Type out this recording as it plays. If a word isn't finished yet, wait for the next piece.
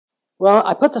Well,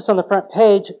 I put this on the front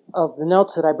page of the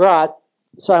notes that I brought,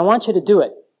 so I want you to do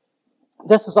it.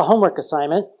 This is a homework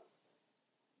assignment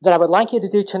that I would like you to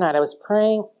do tonight. I was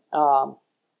praying,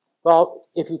 well,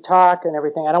 if you talk and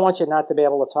everything, I don't want you not to be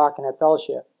able to talk and have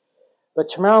fellowship. But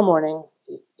tomorrow morning,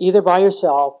 either by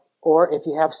yourself or if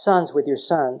you have sons with your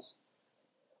sons,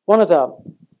 one of the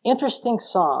interesting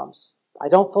Psalms, I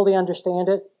don't fully understand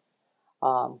it.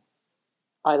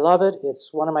 I love it. It's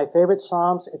one of my favorite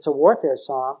Psalms. It's a warfare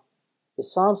psalm.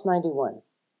 It's Psalms 91.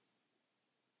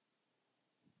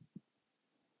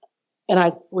 And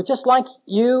I would just like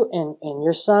you and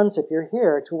your sons, if you're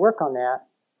here, to work on that.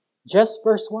 Just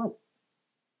verse 1.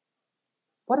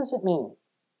 What does it mean?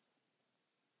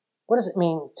 What does it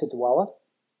mean to dwelleth?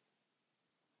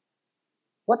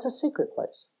 What's a secret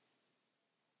place?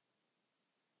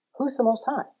 Who's the Most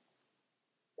High?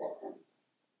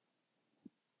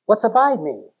 What's abide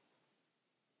mean?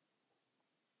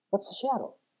 What's the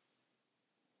shadow?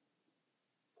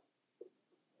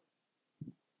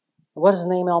 What does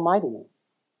the name Almighty mean?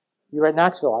 You were at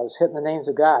Knoxville. I was hitting the names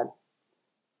of God.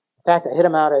 In fact, I hit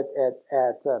them out at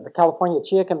the California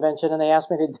Chia Convention, and they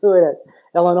asked me to do it at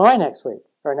Illinois next week,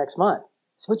 or next month.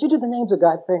 So would you do the names of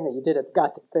God thing that you did at the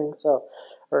God thing,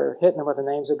 or hitting them with the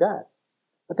names of God?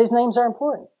 But these names are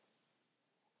important.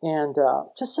 And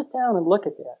just sit down and look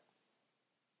at that.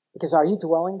 Because are you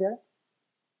dwelling there?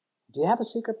 Do you have a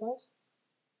secret place?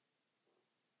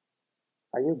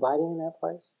 Are you abiding in that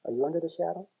place? Are you under the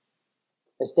shadow?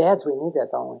 As dads, we need that,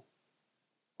 don't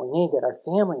we? We need that. Our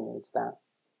family needs that.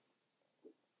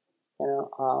 You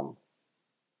know,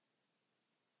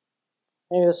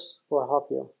 maybe this will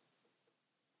help you.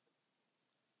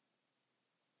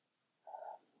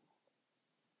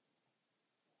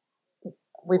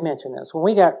 We've mentioned this. When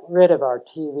we got rid of our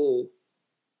TV,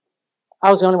 I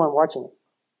was the only one watching it.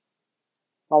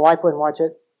 My wife wouldn't watch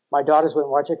it. My daughters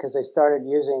wouldn't watch it because they started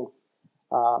using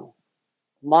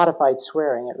modified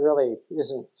swearing. It really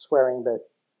isn't swearing, but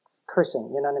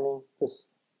cursing. You know what I mean? Just,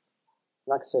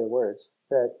 I'm not going to say the words.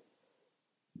 But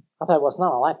I thought, well, it's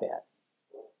not all that bad.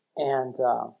 And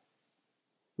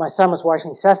my son was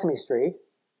watching Sesame Street,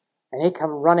 and he come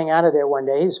running out of there one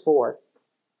day. He was 4.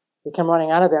 He came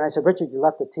running out of there, and I said, Richard, you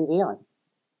left the TV on,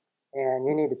 and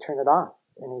you need to turn it off.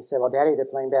 And he said, well, Daddy, they're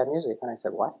playing bad music. And I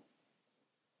said, what?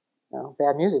 You know,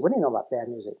 bad music? What do you know about bad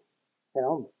music? You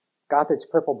know, Gothard's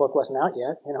Purple Book wasn't out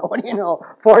yet. You know, what do you know,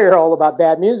 4-year-old about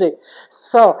bad music?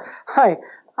 So I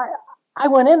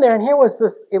went in there, and here was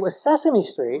this. It was Sesame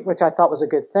Street, which I thought was a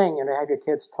good thing, you know, to have your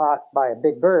kids taught by a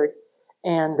big bird.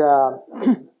 And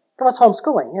it was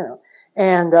homeschooling, you know.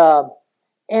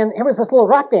 And here was this little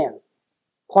rock band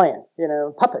playing, you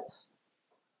know, puppets.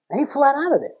 And he flat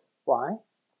out of it. Why?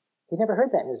 He'd never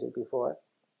heard that music before.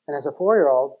 And as a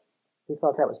 4-year-old, he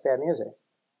thought that was bad music.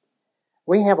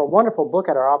 We have a wonderful book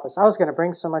at our office. I was going to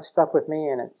bring so much stuff with me,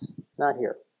 and it's not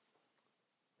here.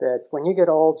 But when you get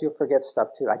old, you'll forget stuff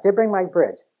too. I did bring my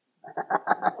bridge.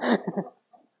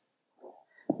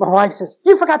 My wife says,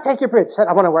 you forgot to take your bridge. I said,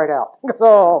 I want to wear it out. He goes,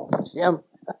 oh, Jim.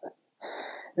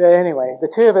 Anyway,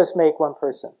 the two of us make one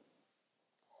person.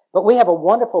 But we have a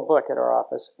wonderful book at our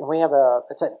office, and we have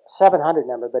it's a 700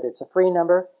 number, but it's a free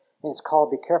number, and it's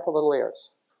called Be Careful Little Ears.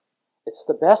 It's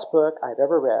the best book I've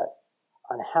ever read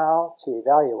on how to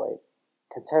evaluate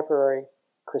contemporary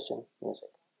Christian music.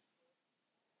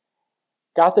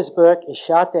 Goethe's book is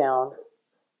shot down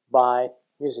by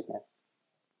music men.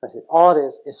 That's it. All it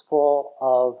is full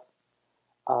of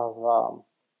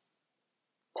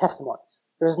testimonies.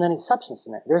 There isn't any substance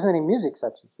in it. There isn't any music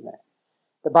substance in it.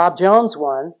 The Bob Jones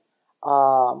one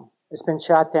has been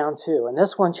shot down too. And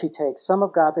this one, she takes some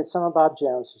of Gothard, some of Bob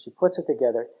Jones, and she puts it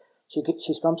together.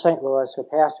 She's from St. Louis. Her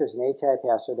pastor is an ATI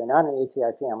pastor. They're not an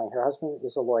ATI family. Her husband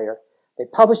is a lawyer. They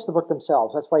published the book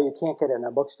themselves. That's why you can't get it in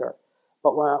a bookstore.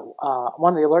 But when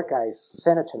one of the alert guys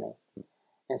sent it to me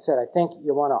and said, I think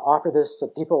you want to offer this to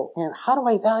people. You know, how do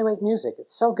I evaluate music?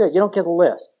 It's so good. You don't get a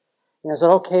list. You know, is it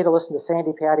okay to listen to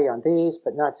Sandy Patty on these,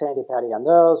 but not Sandy Patty on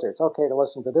those? Or it's okay to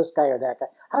listen to this guy or that guy?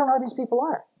 I don't know who these people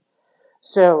are.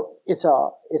 So it's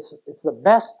the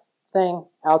best thing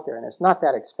out there, and it's not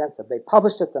that expensive. They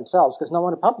published it themselves because no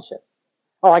one would publish it.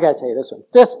 Oh, I got to tell you this one.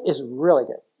 This is really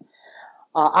good.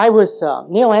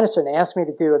 Neil Anderson asked me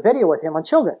to do a video with him on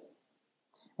children.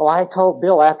 Well, I told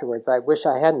Bill afterwards, I wish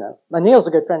I hadn't. But Neil's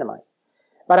a good friend of mine.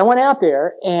 But I went out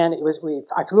there, and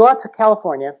I flew out to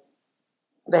California.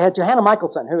 They had Johanna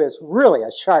Michelson, who is really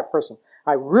a sharp person.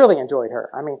 I really enjoyed her.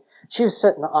 I mean, she was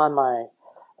sitting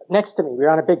next to me. We were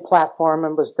on a big platform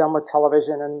and was done with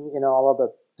television and, you know,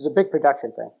 it was a big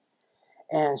production thing.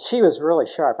 And she was really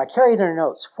sharp. I carried her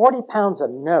notes, 40 pounds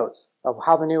of notes of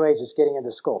how the New Age is getting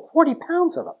into school. 40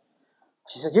 pounds of them.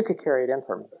 She said, you could carry it in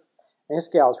for me. And this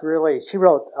gal's really, she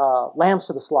wrote Lambs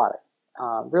to the Slaughter.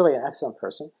 Really an excellent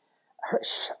person.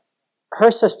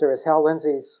 Her sister is Hal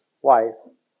Lindsey's wife,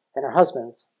 and her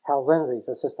husband's Hal Lindsey's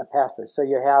assistant pastor. So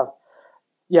you have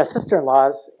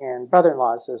sister-in-laws and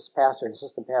brother-in-laws as pastor and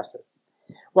assistant pastor.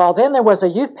 Well, then there was a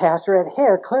youth pastor had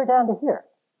hair clear down to here.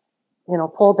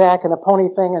 Pulled back in a pony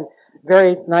thing and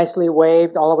very nicely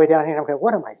waved all the way down here. And I'm going,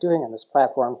 what am I doing on this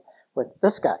platform with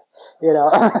this guy?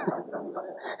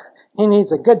 He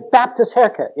needs a good Baptist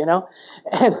haircut,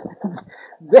 And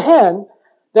then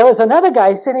there was another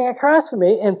guy sitting across from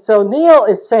me. And so Neil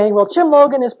is saying, well, Jim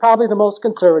Logan is probably the most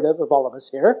conservative of all of us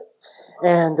here.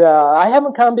 And I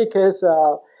haven't come because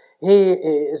he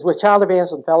is with Child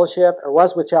Evangelism Fellowship, or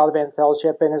was with Child Evangelism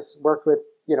Fellowship, and has worked with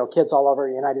kids all over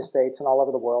the United States and all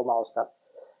over the world and all this stuff.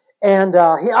 And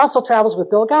he also travels with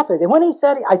Bill Gothard. And when he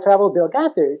said I travel with Bill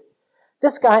Gothard,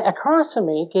 this guy across from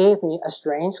me gave me a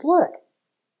strange look.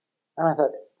 And I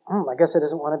thought, I guess it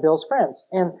isn't one of Bill's friends.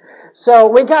 And so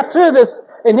we got through this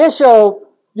initial,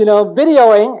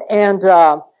 videoing, and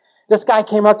this guy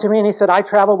came up to me and he said, I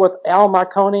travel with Al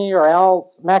Marconi or Al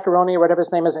Macaroni or whatever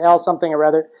his name is, Al something or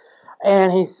other.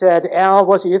 And he said, Al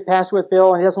was a youth pastor with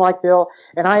Bill, and he doesn't like Bill.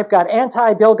 And I've got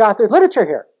anti-Bill Gothard literature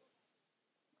here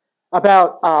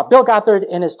about Bill Gothard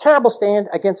and his terrible stand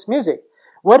against music.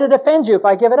 Would it offend you if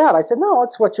I give it out? I said, no,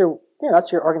 it's what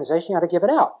that's your organization. You ought to give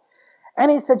it out. And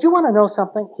he said, you want to know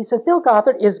something? He said, Bill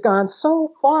Gothard is gone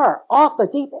so far off the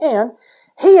deep end,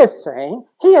 he is saying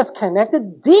he has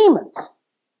connected demons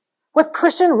with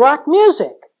Christian rock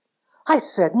music. I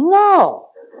said, no.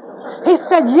 He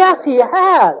said, yes, he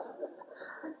has.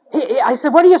 I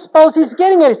said, what do you suppose he's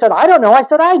getting at? He said, I don't know. I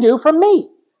said, I do, from me.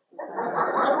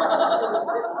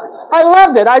 I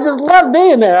loved it. I just loved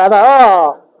being there. I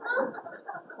thought,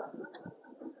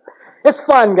 it's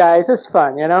fun, guys. It's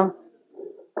fun,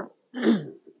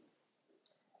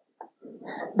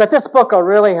 But this book will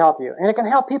really help you. And it can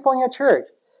help people in your church.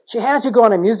 She has you go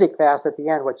on a music fast at the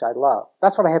end, which I love.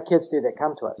 That's what I have kids do that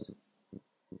come to us.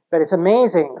 But it's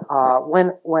amazing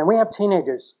when we have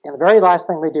teenagers, and the very last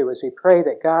thing we do is we pray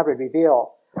that God would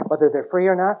reveal whether they're free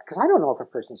or not. Because I don't know if a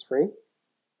person's free.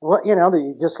 Well,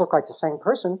 you just look like the same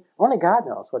person. Only God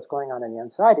knows what's going on the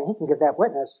inside, and He can give that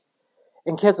witness.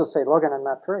 And kids will say, Logan, I'm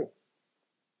not free.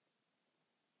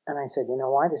 And I said, you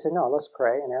know why? They said, no, let's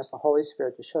pray and ask the Holy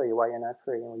Spirit to show you why you're not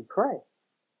free. And we pray.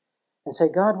 And say,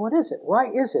 God, what is it? Why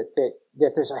is it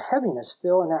that there's a heaviness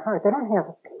still in their heart? They don't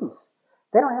have peace.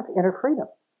 They don't have inner freedom.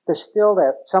 There's still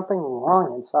something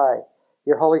wrong inside.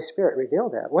 Your Holy Spirit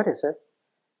revealed that. What is it?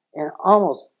 And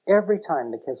almost every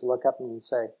time the kids look up at me and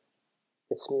say,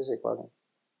 it's music, Logan.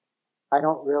 I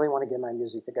don't really want to give my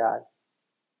music to God.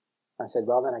 I said,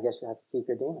 well, then I guess you have to keep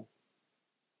your demon.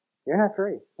 You're not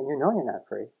free, and you know you're not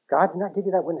free. God did not give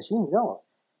you that witness. You know it.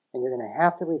 And you're going to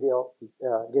have to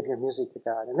give your music to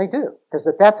God. And they do. Because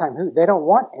at that time, they don't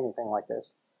want anything like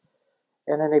this.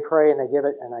 And then they pray and they give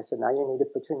it. And I said, now you need to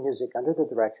put your music under the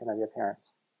direction of your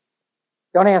parents.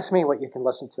 Don't ask me what you can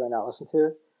listen to and not listen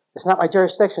to. It's not my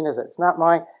jurisdiction, is it? It's not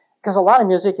because a lot of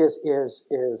music is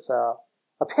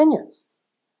opinions.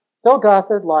 Bill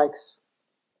Gothard likes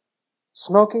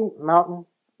Smoky Mountain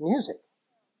music.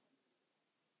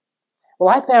 Well,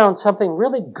 I found something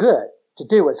really good to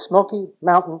do with Smoky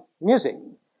Mountain music.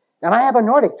 And I have a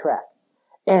Nordic track.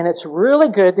 And it's really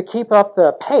good to keep up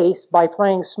the pace by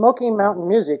playing Smoky Mountain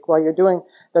music while you're doing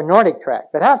the Nordic track.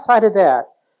 But outside of that,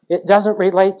 it doesn't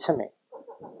relate to me.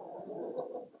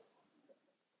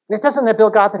 It doesn't that Bill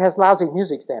Gothard has lousy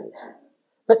music standards.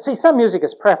 But see, some music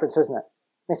is preference, isn't it?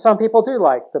 I mean, some people do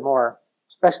like the more,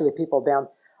 especially people down.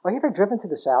 Oh, you ever driven to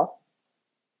the South?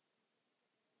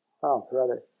 Oh,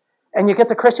 brother. And you get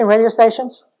the Christian radio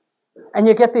stations, and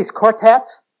you get these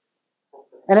quartets,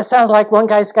 and it sounds like one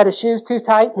guy's got his shoes too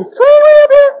tight. He's,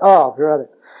 oh, brother.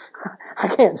 I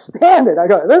can't stand it. I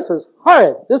go, this is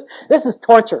horrid. This is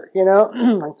torture,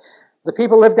 The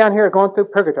people who live down here are going through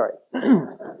purgatory.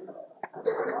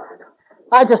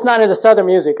 I'm just not into Southern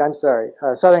music, I'm sorry.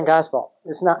 Southern gospel.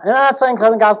 I'm not saying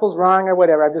Southern gospel's wrong or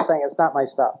whatever. I'm just saying it's not my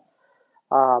stuff.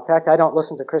 In fact, I don't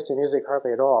listen to Christian music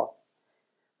hardly at all.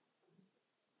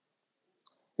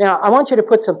 Now, I want you to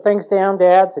put some things down,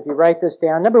 dads, if you write this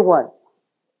down. Number one,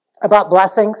 about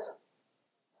blessings.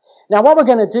 Now, what we're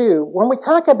going to do, when we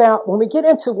get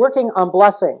into working on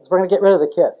blessings, we're going to get rid of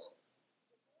the kids.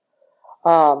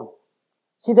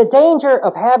 See, the danger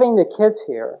of having the kids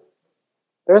here,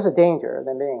 there's a danger of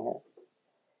them being here.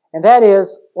 And that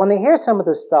is, when they hear some of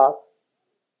this stuff,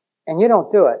 and you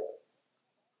don't do it,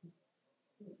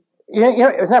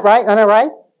 isn't that right? Isn't that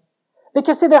right?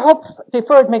 Because, see, their hope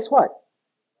deferred makes what?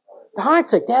 The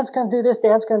heart's sick. Dad's going to do this.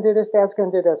 Dad's going to do this. Dad's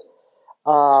going to do this.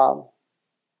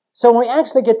 So when we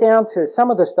actually get down to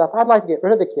some of the stuff, I'd like to get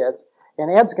rid of the kids,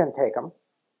 and Ed's going to take them,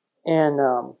 and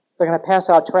they're going to pass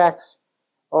out tracts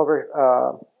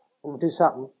over and do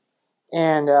something,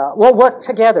 and we'll work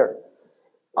together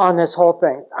on this whole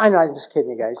thing. I'm just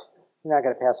kidding you guys. You're not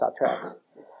going to pass out tracts.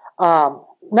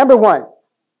 Number one,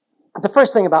 the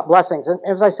first thing about blessings, and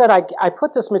as I said, I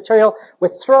put this material,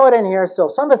 throw it in here, so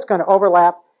some of it's going to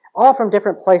overlap, all from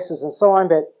different places and so on,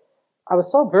 but I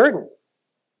was so burdened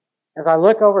as I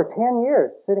look over 10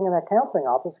 years sitting in that counseling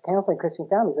office, counseling Christian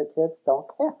families, that kids don't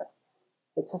care.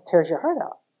 It just tears your heart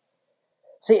out.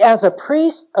 See, as a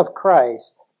priest of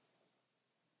Christ,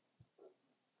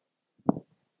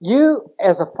 you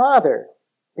as a father,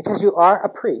 because you are a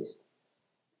priest,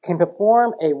 can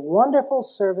perform a wonderful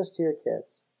service to your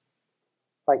kids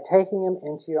by taking them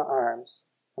into your arms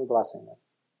and blessing them.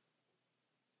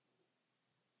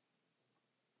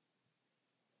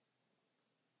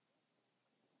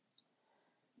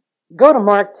 Go to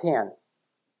Mark 10.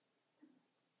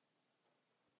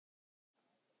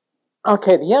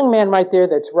 Okay, the young man right there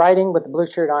that's writing with the blue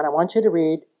shirt on, I want you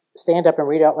to stand up and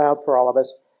read out loud for all of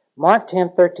us. Mark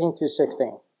 10, 13 through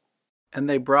 16. And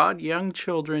they brought young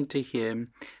children to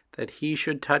him that he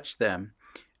should touch them.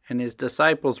 And his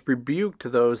disciples rebuked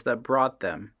those that brought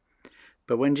them.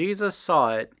 But when Jesus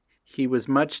saw it, he was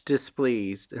much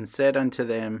displeased, and said unto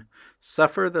them,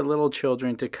 Suffer the little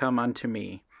children to come unto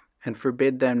me, and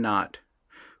forbid them not,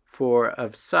 for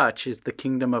of such is the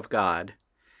kingdom of God.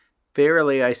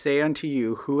 Verily I say unto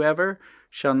you, whoever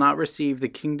shall not receive the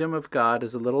kingdom of God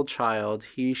as a little child,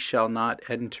 he shall not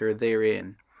enter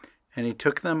therein. And he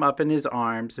took them up in his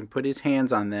arms, and put his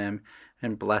hands on them,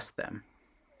 and blessed them.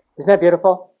 Isn't that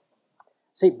beautiful?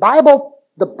 See,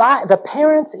 the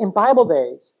parents in Bible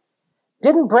days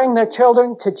didn't bring their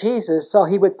children to Jesus so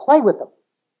he would play with them,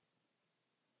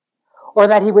 or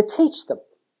that he would teach them.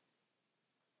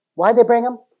 Why'd they bring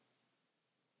them?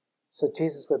 So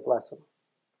Jesus would bless them.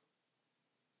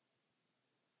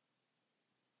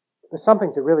 There's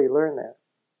something to really learn there.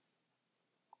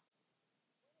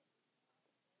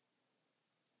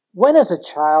 When is a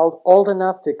child old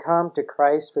enough to come to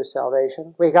Christ for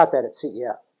salvation? We got that at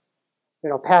CEF.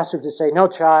 Pastors would say, no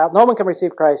one can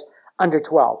receive Christ under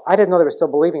 12. I didn't know they were still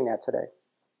believing that today.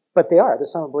 But they are.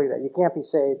 There's some who believe that. You can't be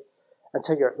saved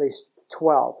until you're at least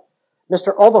 12.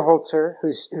 Mr. Oberholzer,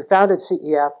 who founded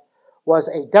CEF, was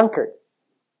a Dunkard.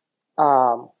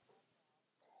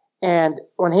 And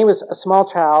when he was a small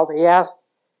child, he asked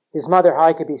his mother how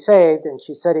he could be saved, and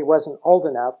she said he wasn't old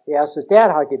enough. He asked his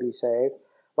dad how he could be saved,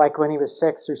 like when he was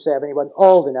 6 or 7. He wasn't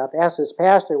old enough. He asked his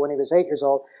pastor when he was 8 years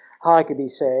old how he could be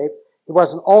saved. He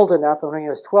wasn't old enough, and when he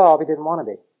was 12, he didn't want to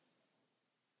be.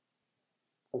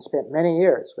 And spent many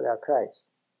years without Christ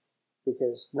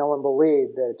because no one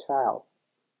believed that a child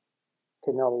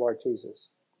could know the Lord Jesus.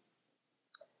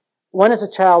 When is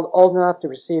a child old enough to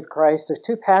receive Christ? There's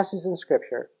 2 passages in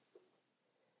Scripture.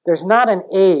 There's not an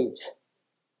age,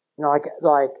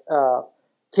 like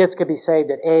kids could be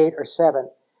saved at 8 or 7.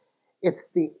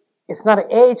 It's not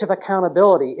an age of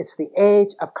accountability. It's the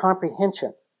age of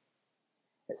comprehension.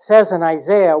 It says in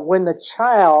Isaiah, when the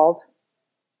child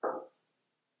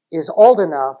is old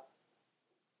enough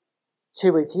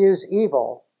to refuse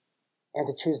evil and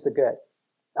to choose the good.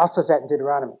 It also says that in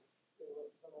Deuteronomy.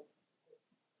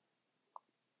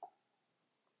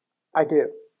 I do.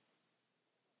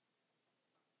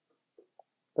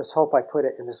 Let's hope I put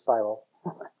it in this Bible.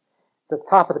 It's at the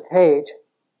top of the page.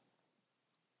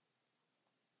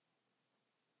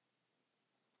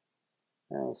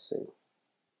 Let me see.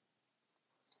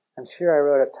 I'm sure I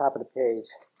wrote at the top of the page.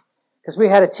 Because we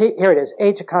had here it is,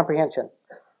 Age of Comprehension.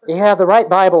 You have the right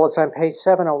Bible, it's on page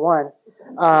 701.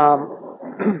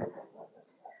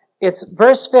 It's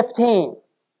verse 15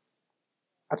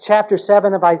 of chapter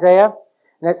 7 of Isaiah.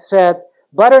 And it said,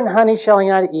 Butter and honey shall he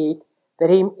not eat, that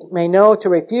he may know to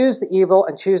refuse the evil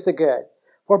and choose the good.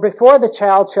 For before the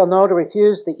child shall know to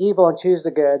refuse the evil and choose the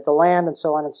good, the land, and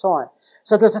so on and so on.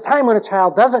 So there's a time when a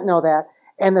child doesn't know that,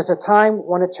 and there's a time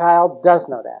when a child does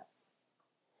know that.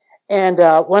 And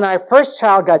when our first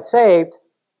child got saved,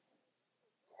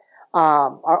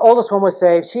 our oldest one was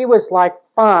saved. She was like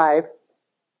 5,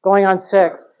 going on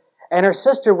 6, and her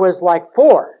sister was like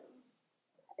 4.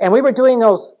 And we were doing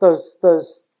those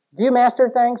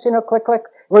Viewmaster things, click, click.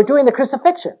 We're doing the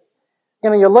crucifixion.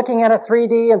 You're looking at a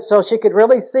 3D, and so she could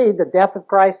really see the death of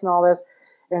Christ and all this.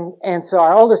 And so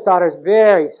our oldest daughter is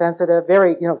very sensitive,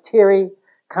 very, teary,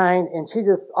 kind, and she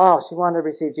wanted to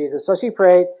receive Jesus. So she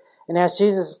prayed and asked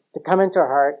Jesus to come into her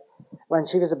heart when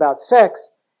she was about 6.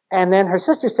 And then her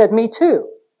sister said, me too.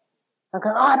 I'm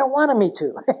going, I don't want me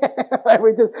to.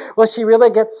 Will she really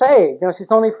get saved?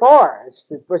 She's only 4.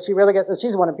 Will she really get?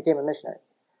 She's the one who became a missionary.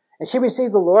 And she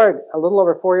received the Lord a little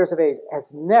over 4 years of age,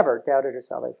 has never doubted her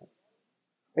salvation.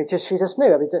 She just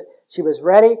knew. She was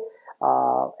ready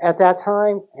at that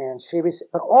time, and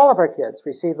but all of our kids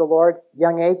received the Lord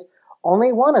young age.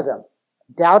 Only one of them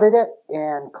doubted it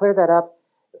and cleared that up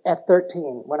at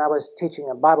 13 when I was teaching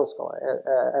a Bible school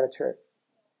at a church.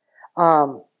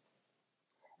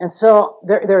 And so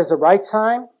there's a right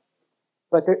time,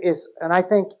 but there is, and I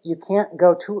think you can't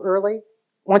go too early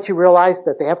once you realize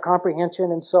that they have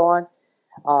comprehension and so on,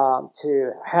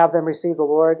 to have them receive the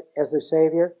Lord as their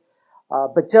Savior.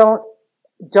 But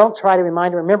don't try to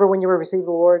remind them, remember when you received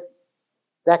the Lord?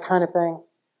 That kind of thing.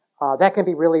 That can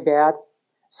be really bad.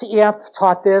 CEF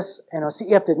taught this, and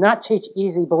CEF did not teach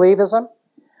easy believism.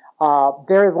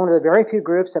 They're one of the very few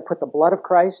groups that put the blood of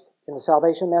Christ in the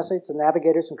salvation message. The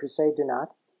Navigators and Crusade do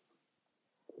not.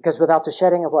 Because without the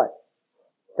shedding of what?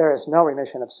 There is no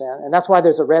remission of sin. And that's why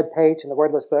there's a red page in the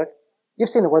Wordless Book. You've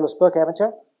seen the Wordless Book, haven't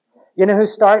you? You know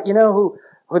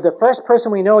who the first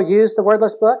person we know used the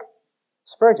Wordless Book?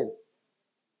 Spurgeon.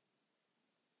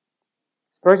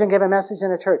 Spurgeon gave a message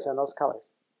in a church on those colors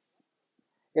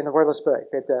in the Wordless Book.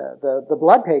 But the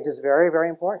blood page is very, very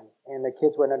important, and the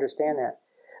kids wouldn't understand that.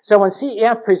 So when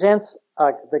CEF presents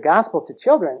the gospel to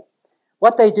children,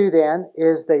 what they do then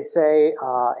is they say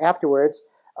afterwards,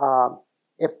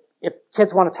 if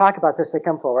kids want to talk about this, they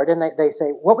come forward and they say,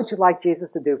 what would you like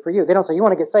Jesus to do for you? They don't say, you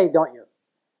want to get saved, don't you?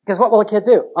 Because what will a kid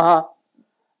do? What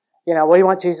do you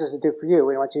want Jesus to do for you?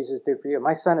 What do you want Jesus to do for you?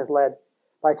 My son has led,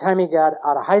 by the time he got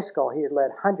out of high school, he had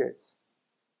led hundreds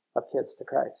of kids to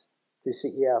Christ through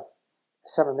CEF,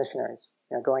 summer missionaries,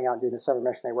 going out and doing the summer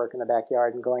missionary work in the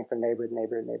backyard and going from neighborhood to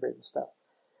neighborhood to neighborhood and stuff.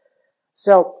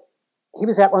 So he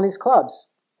was at one of these clubs,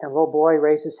 and a little boy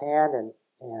raised his hand, and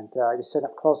he was sitting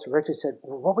up close to Richard. He said,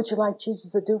 well, what would you like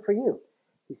Jesus to do for you?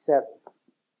 He said,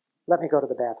 let me go to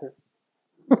the bathroom.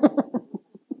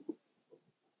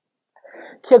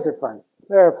 Kids are fun.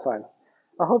 They're fun.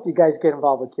 I hope you guys get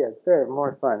involved with kids. They're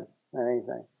more fun than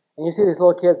anything. And you see these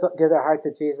little kids give their heart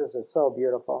to Jesus. It's so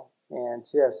beautiful and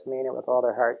just mean it with all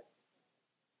their heart.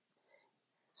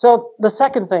 So the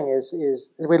second thing is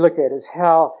we look at is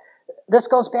how this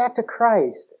goes back to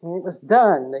Christ. I mean, it was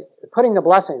done, putting the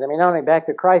blessings. I mean, not only back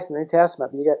to Christ in the New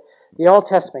Testament, but you get the Old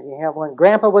Testament. You have when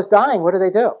Grandpa was dying, what do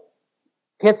they do?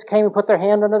 Kids came and put their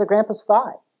hand under the Grandpa's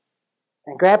thigh.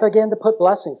 And Grandpa began to put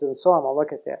blessings and so on. We'll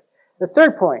look at that. The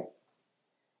third point,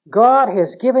 God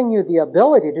has given you the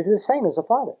ability to do the same as a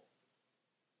father.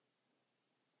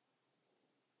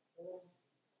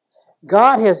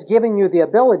 God has given you the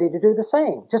ability to do the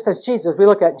same. Just as Jesus, we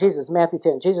look at Jesus, Matthew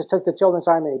 10. Jesus took the children's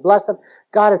arm and he blessed them.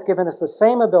 God has given us the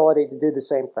same ability to do the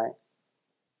same thing.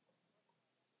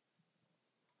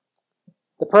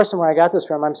 The person where I got this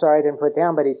from, I'm sorry I didn't put it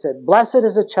down, but he said, blessed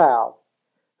is a child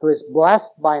who is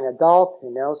blessed by an adult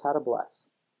who knows how to bless.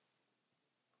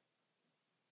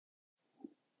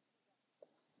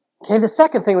 Okay, the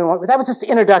second thing we want, that was just the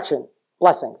introduction,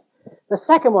 blessings. The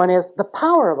second one is the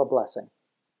power of a blessing.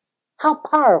 How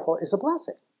powerful is a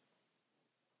blessing?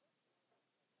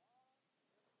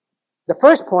 The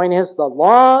first point is the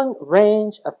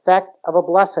long-range effect of a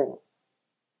blessing.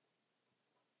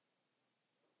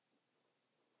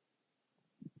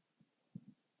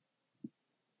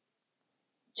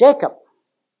 Jacob,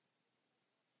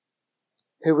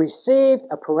 who received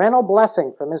a parental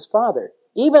blessing from his father,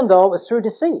 even though it was through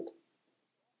deceit.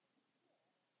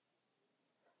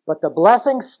 But the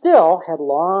blessing still had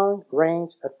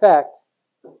long-range effect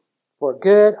for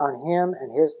good on him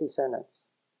and his descendants.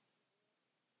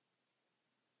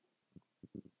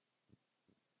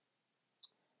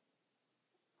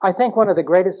 I think one of the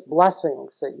greatest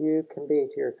blessings that you can be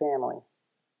to your family,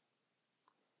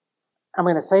 I'm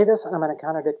going to say this and I'm going to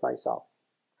contradict myself,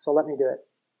 so let me do it,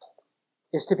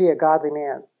 is to be a godly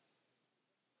man.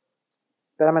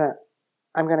 But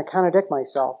I'm going to contradict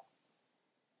myself.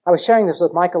 I was sharing this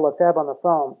with Michael Lefebvre on the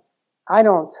phone. I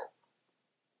don't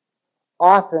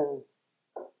often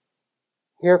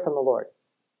hear from the Lord,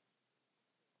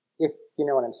 if you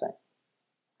know what I'm saying.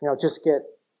 Just get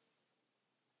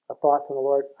a thought from the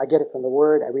Lord. I get it from the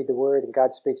Word. I read the Word, and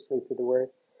God speaks to me through the Word.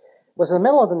 It was in the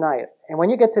middle of the night, and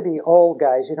when you get to be old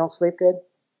guys, you don't sleep good.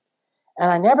 And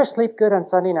I never sleep good on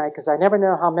Sunday night because I never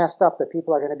know how messed up the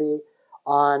people are going to be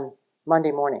on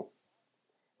Monday morning.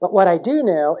 But what I do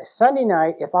know is Sunday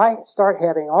night, if I start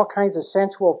having all kinds of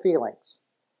sensual feelings,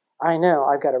 I know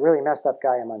I've got a really messed up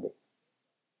guy on Monday.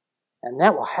 And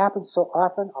that will happen so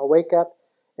often. I'll wake up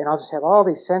And I'll just have all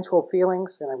these sensual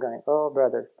feelings, and I'm going, oh,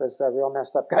 brother, there's a real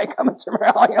messed up guy coming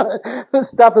tomorrow. This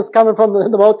stuff is coming from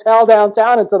the motel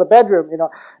downtown into the bedroom.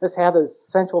 Just have those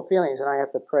sensual feelings, and I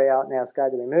have to pray out and ask God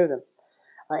to remove them.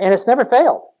 And it's never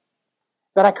failed.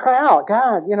 But I cry out,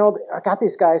 God, I got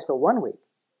these guys for 1 week.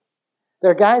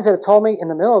 There are guys that have told me in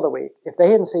the middle of the week, if they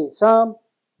didn't see some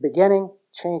beginning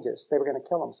changes, they were going to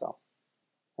kill themselves.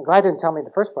 I'm glad they didn't tell me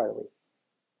the first part of the week.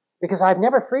 Because I've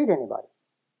never freed anybody.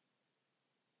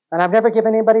 And I've never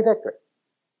given anybody victory.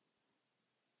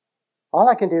 All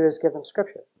I can do is give them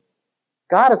Scripture.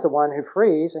 God is the one who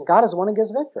frees, and God is the one who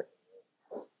gives victory.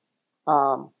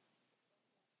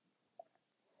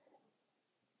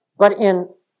 But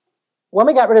when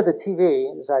we got rid of the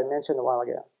TV, as I mentioned a while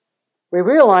ago, we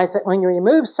realized that when you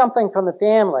remove something from the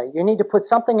family, you need to put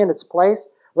something in its place.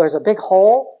 There's a big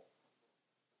hole.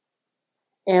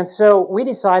 And so we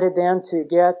decided then to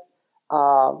get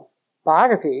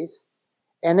biographies.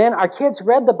 And then our kids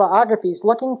read the biographies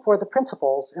looking for the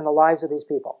principles in the lives of these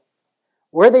people.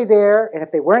 Were they there? And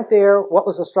if they weren't there, what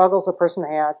was the struggles the person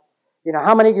had?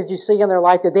 How many did you see in their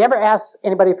life? Did they ever ask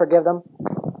anybody to forgive them?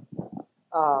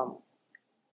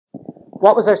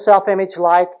 What was their self-image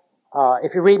like?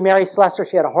 If you read Mary Slessor,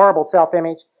 she had a horrible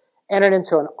self-image, entered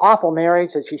into an awful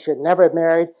marriage that she should never have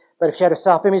married. But if she had her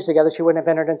self-image together, she wouldn't have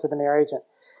entered into the marriage. And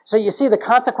so you see the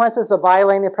consequences of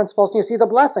violating the principles, and you see the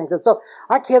blessings. And so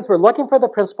our kids were looking for the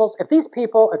principles. If these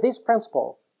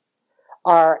principles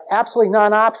are absolutely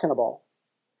non-optionable,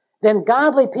 then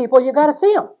godly people, you got to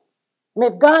see them. I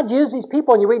mean, if God used these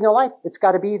people and you read in their life, it's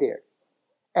got to be there.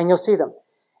 And you'll see them.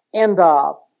 And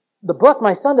the book,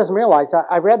 my son doesn't realize,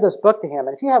 I read this book to him.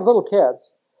 And if you have little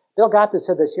kids, Bill Gottman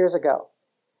said this years ago,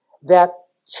 that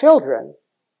children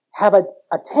have a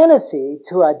tendency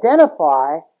to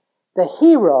identify the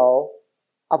hero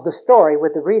of the story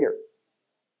with the reader.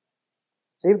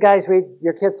 So you guys read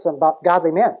your kids some about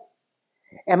godly men.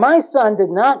 And my son did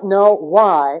not know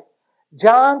why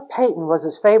John Payton was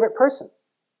his favorite person.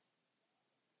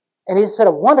 And he said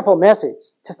a wonderful message,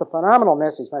 just a phenomenal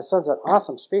message. My son's an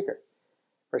awesome speaker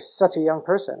for such a young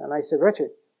person. And I said, Richard,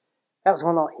 that was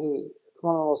one of the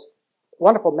most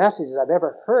wonderful messages I've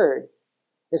ever heard.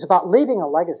 It's about leaving a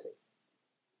legacy.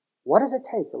 What does it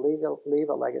take to leave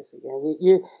a legacy? And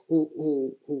he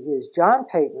used John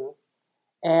Payton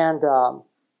and the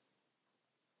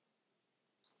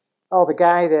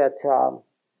guy that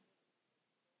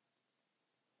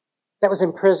was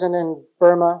in prison in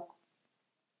Burma,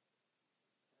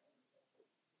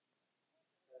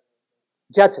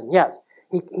 Judson. Yes,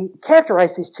 he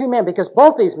characterized these two men because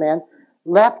both these men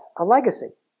left a legacy.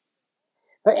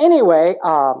 But anyway.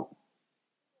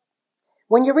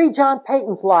 When you read John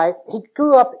Payton's life, he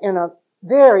grew up in a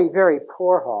very, very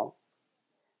poor home.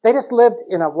 They just lived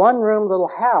in a one-room little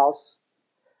house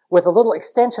with a little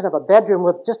extension of a bedroom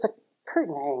with just a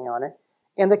curtain hanging on it.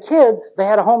 And the kids, they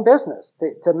had a home business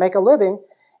to make a living,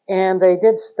 and they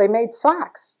made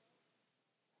socks.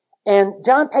 And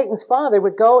John Payton's father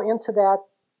would go into that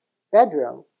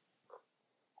bedroom,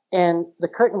 and the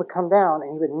curtain would come down,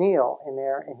 and he would kneel in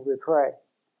there, and he would pray.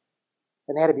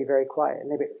 And they had to be very quiet, and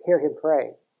they would hear him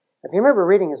pray. If you remember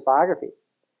reading his biography,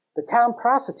 the town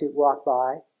prostitute walked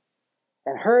by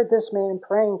and heard this man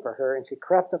praying for her, and she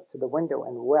crept up to the window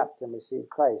and wept and received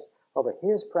Christ over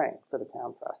his praying for the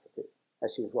town prostitute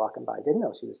as she was walking by. Didn't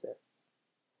know she was there.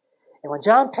 And when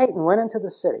John Payton went into the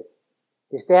city,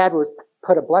 his dad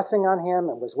put a blessing on him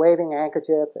and was waving a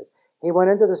handkerchief as he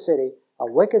went into the city,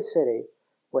 a wicked city,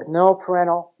 with no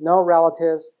parental, no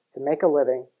relatives to make a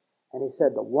living. And he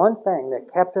said the one thing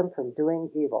that kept him from doing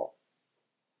evil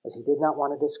was he did not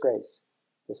want to disgrace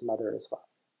his mother or his father.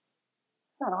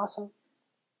 Isn't that awesome?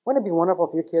 Wouldn't it be wonderful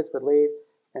if your kids would leave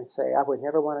and say, I would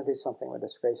never want to do something that would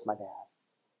disgrace my dad?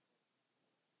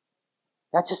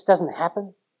 That just doesn't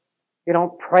happen. You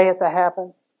don't pray it to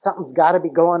happen. Something's got to be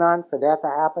going on for that to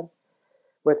happen.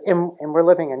 And we're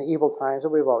living in evil times,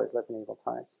 and we've always lived in evil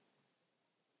times.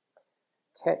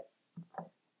 Okay.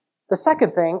 The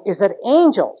second thing is that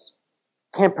angels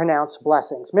can pronounce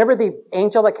blessings. Remember the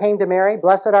angel that came to Mary?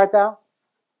 Blessed art thou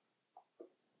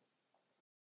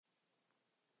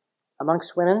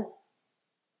amongst women.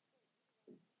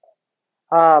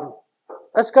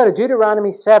 Let's go to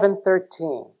Deuteronomy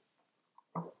 7:13.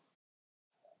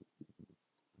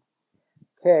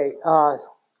 Okay.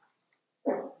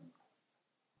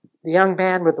 The young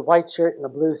man with the white shirt and the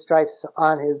blue stripes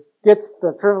on his gets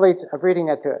the privilege of reading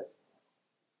that to us.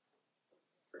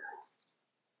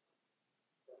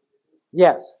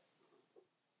 Yes.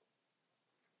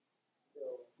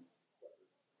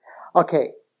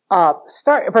 Okay.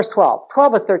 Start at verse 12.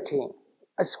 12 or 13.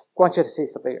 I just want you to see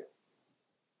something here.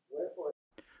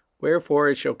 Wherefore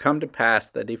it shall come to pass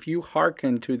that if you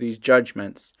hearken to these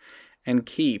judgments, and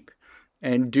keep,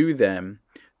 and do them,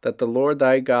 that the Lord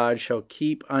thy God shall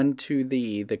keep unto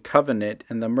thee the covenant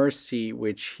and the mercy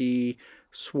which he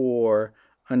swore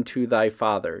unto thy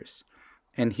fathers.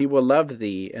 And he will love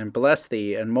thee, and bless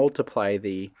thee, and multiply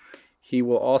thee. He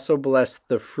will also bless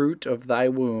the fruit of thy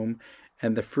womb,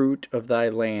 and the fruit of thy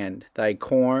land, thy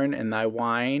corn, and thy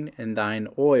wine, and thine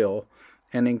oil,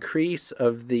 and increase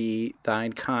of thee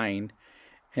thine kind,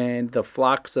 and the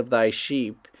flocks of thy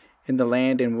sheep, in the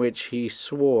land in which he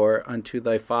swore unto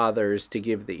thy fathers to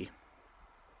give thee.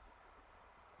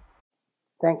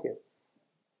 Thank you.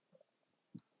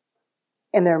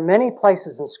 And there are many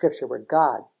places in Scripture where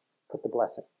God put the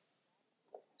blessing.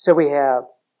 So we have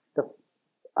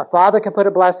a father can put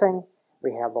a blessing.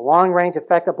 We have the long-range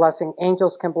effect of blessing.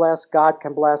 Angels can bless. God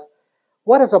can bless.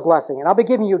 What is a blessing? And I'll be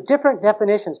giving you different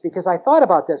definitions because I thought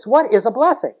about this. What is a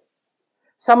blessing?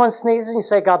 Someone sneezes and you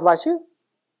say, God bless you?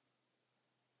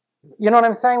 You know what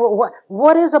I'm saying? Well,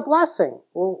 what is a blessing?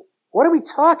 Well, what are we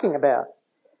talking about?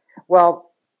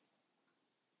 Well,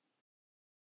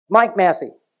 Mike Massey,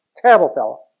 terrible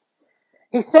fellow.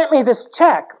 He sent me this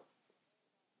check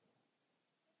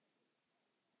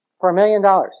for $1 million.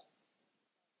 $1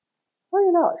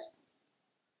 million.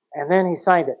 And then he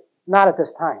signed it. Not at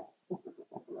this time.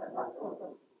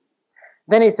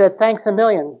 Then he said, thanks a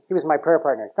million. He was my prayer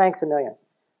partner. Thanks a million.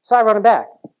 So I wrote him back.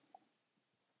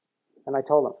 And I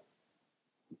told him,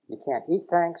 you can't eat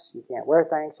thanks, you can't wear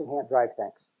thanks, you can't drive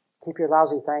thanks. Keep your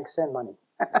lousy thanks, send money.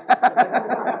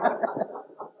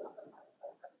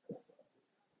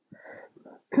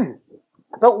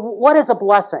 But what is a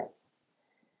blessing?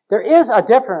 There is a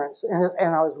difference, and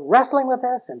I was wrestling with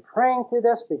this and praying through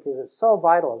this because it's so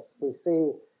vital as we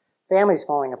see families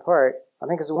falling apart. I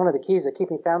think it's one of the keys of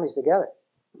keeping families together.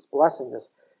 It's blessing.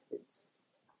 We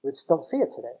just don't see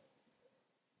it today.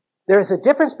 There's a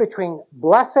difference between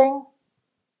blessing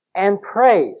and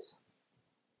praise.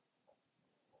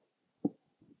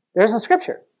 There's in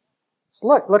Scripture. Just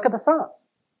look at the Psalms.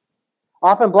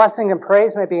 Often blessing and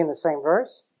praise may be in the same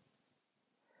verse.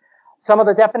 Some of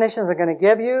the definitions I'm going to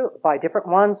give you by different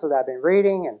ones that I've been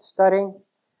reading and studying.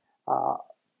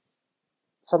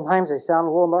 Sometimes they sound a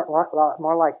little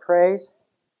more like praise.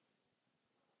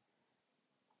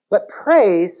 But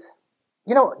praise,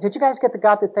 did you guys get the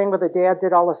got the thing where the dad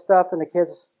did all the stuff and the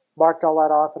kids barked all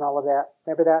that off and all of that?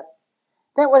 Remember that?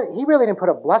 He really didn't put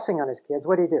a blessing on his kids.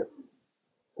 What did he do?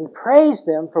 He praised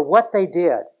them for what they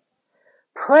did.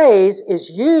 Praise is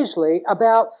usually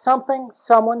about something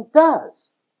someone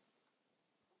does.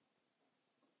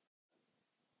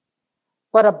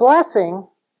 But a blessing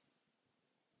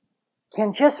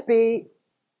can just be,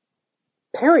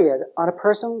 period, on a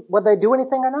person, whether they do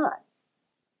anything or not.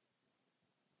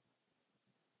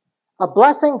 A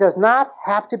blessing does not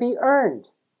have to be earned.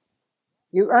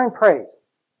 You earn praise.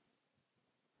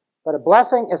 But a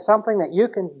blessing is something that you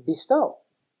can bestow,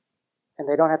 and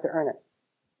they don't have to earn it.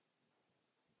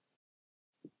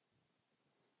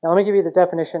 Now let me give you the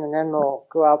definition, and then we'll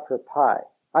go out for pie.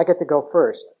 I get to go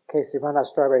first, in case you run out of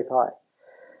strawberry pie.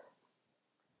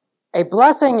 A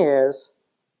blessing is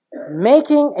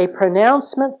making a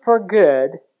pronouncement for good.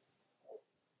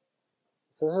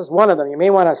 So this is one of them. You may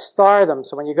want to star them,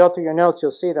 so when you go through your notes,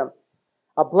 you'll see them.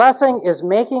 A blessing is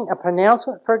making a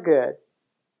pronouncement for good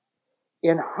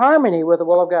in harmony with the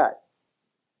will of God.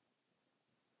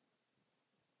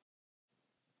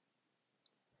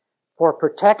 For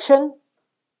protection,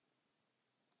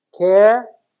 care,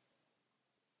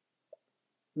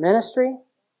 ministry,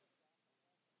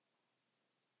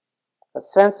 a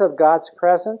sense of God's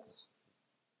presence,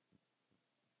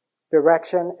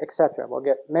 direction, etc. We'll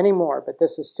get many more, but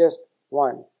this is just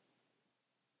one.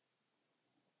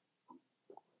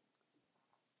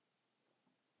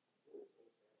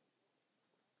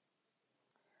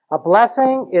 A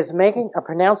blessing is making a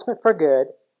pronouncement for good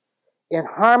in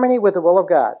harmony with the will of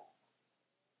God.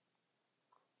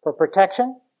 For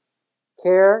protection,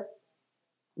 care,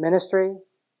 ministry,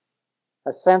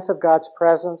 a sense of God's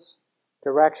presence,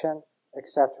 direction,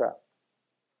 etc.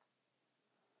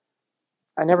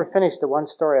 I never finished the one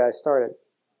story I started.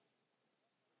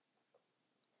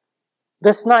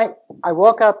 This night, I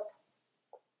woke up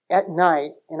at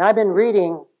night, and I've been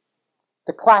reading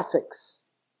the classics.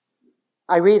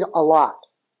 I read a lot.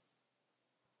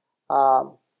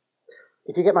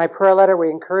 If you get my prayer letter, we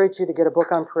encourage you to get a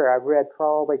book on prayer. I've read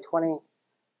probably 20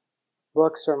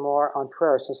 books or more on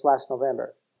prayer since last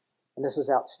November. And this is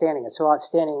outstanding. It's so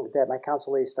outstanding that my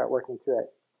counselees start working through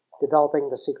it. Developing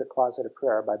the Secret Closet of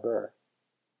Prayer by Burr.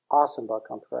 Awesome book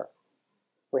on prayer.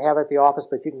 We have it at the office,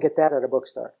 but you can get that at a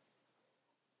bookstore.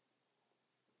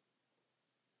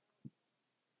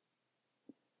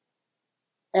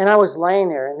 And I was laying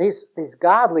there, and these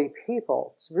godly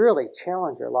people really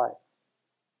challenge your life.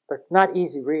 They're not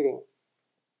easy reading,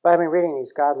 but I've been reading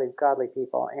these godly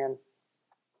people, and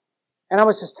I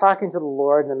was just talking to the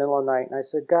Lord in the middle of the night, and I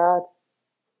said, God,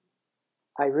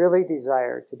 I really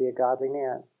desire to be a godly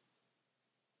man.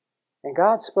 And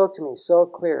God spoke to me so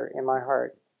clear in my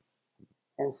heart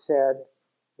and said,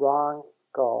 wrong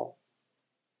goal.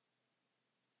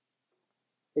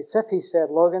 Except he said,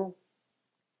 Logan,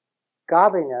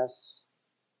 godliness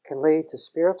can lead to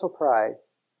spiritual pride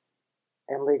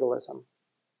and legalism.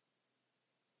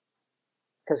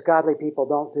 Because godly people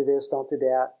don't do this, don't do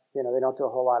that. They don't do a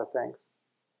whole lot of things.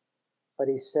 But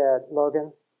he said,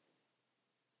 Logan,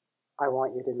 I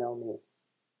want you to know me.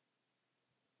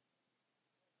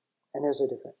 And there's a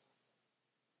difference.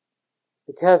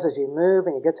 Because as you move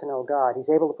and you get to know God, he's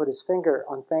able to put his finger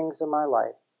on things in my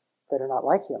life that are not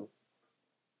like him.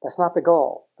 That's not the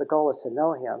goal. The goal is to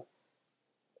know him.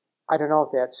 I don't know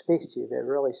if that speaks to you. That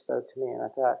really spoke to me. And I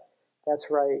thought, that's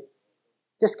right.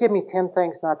 Just give me 10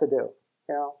 things not to do.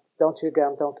 Don't chew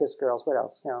gum, don't kiss girls. What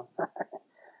else?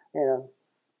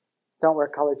 Don't wear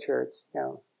colored shirts.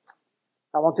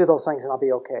 I won't do those things and I'll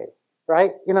be okay.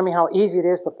 Right? You know what I mean? How easy it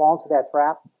is to fall into that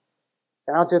trap.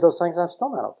 And I don't do those things, I'm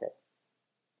still not okay.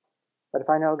 But if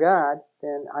I know God,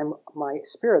 then my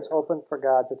spirit's open for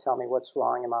God to tell me what's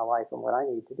wrong in my life and what I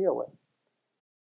need to deal with.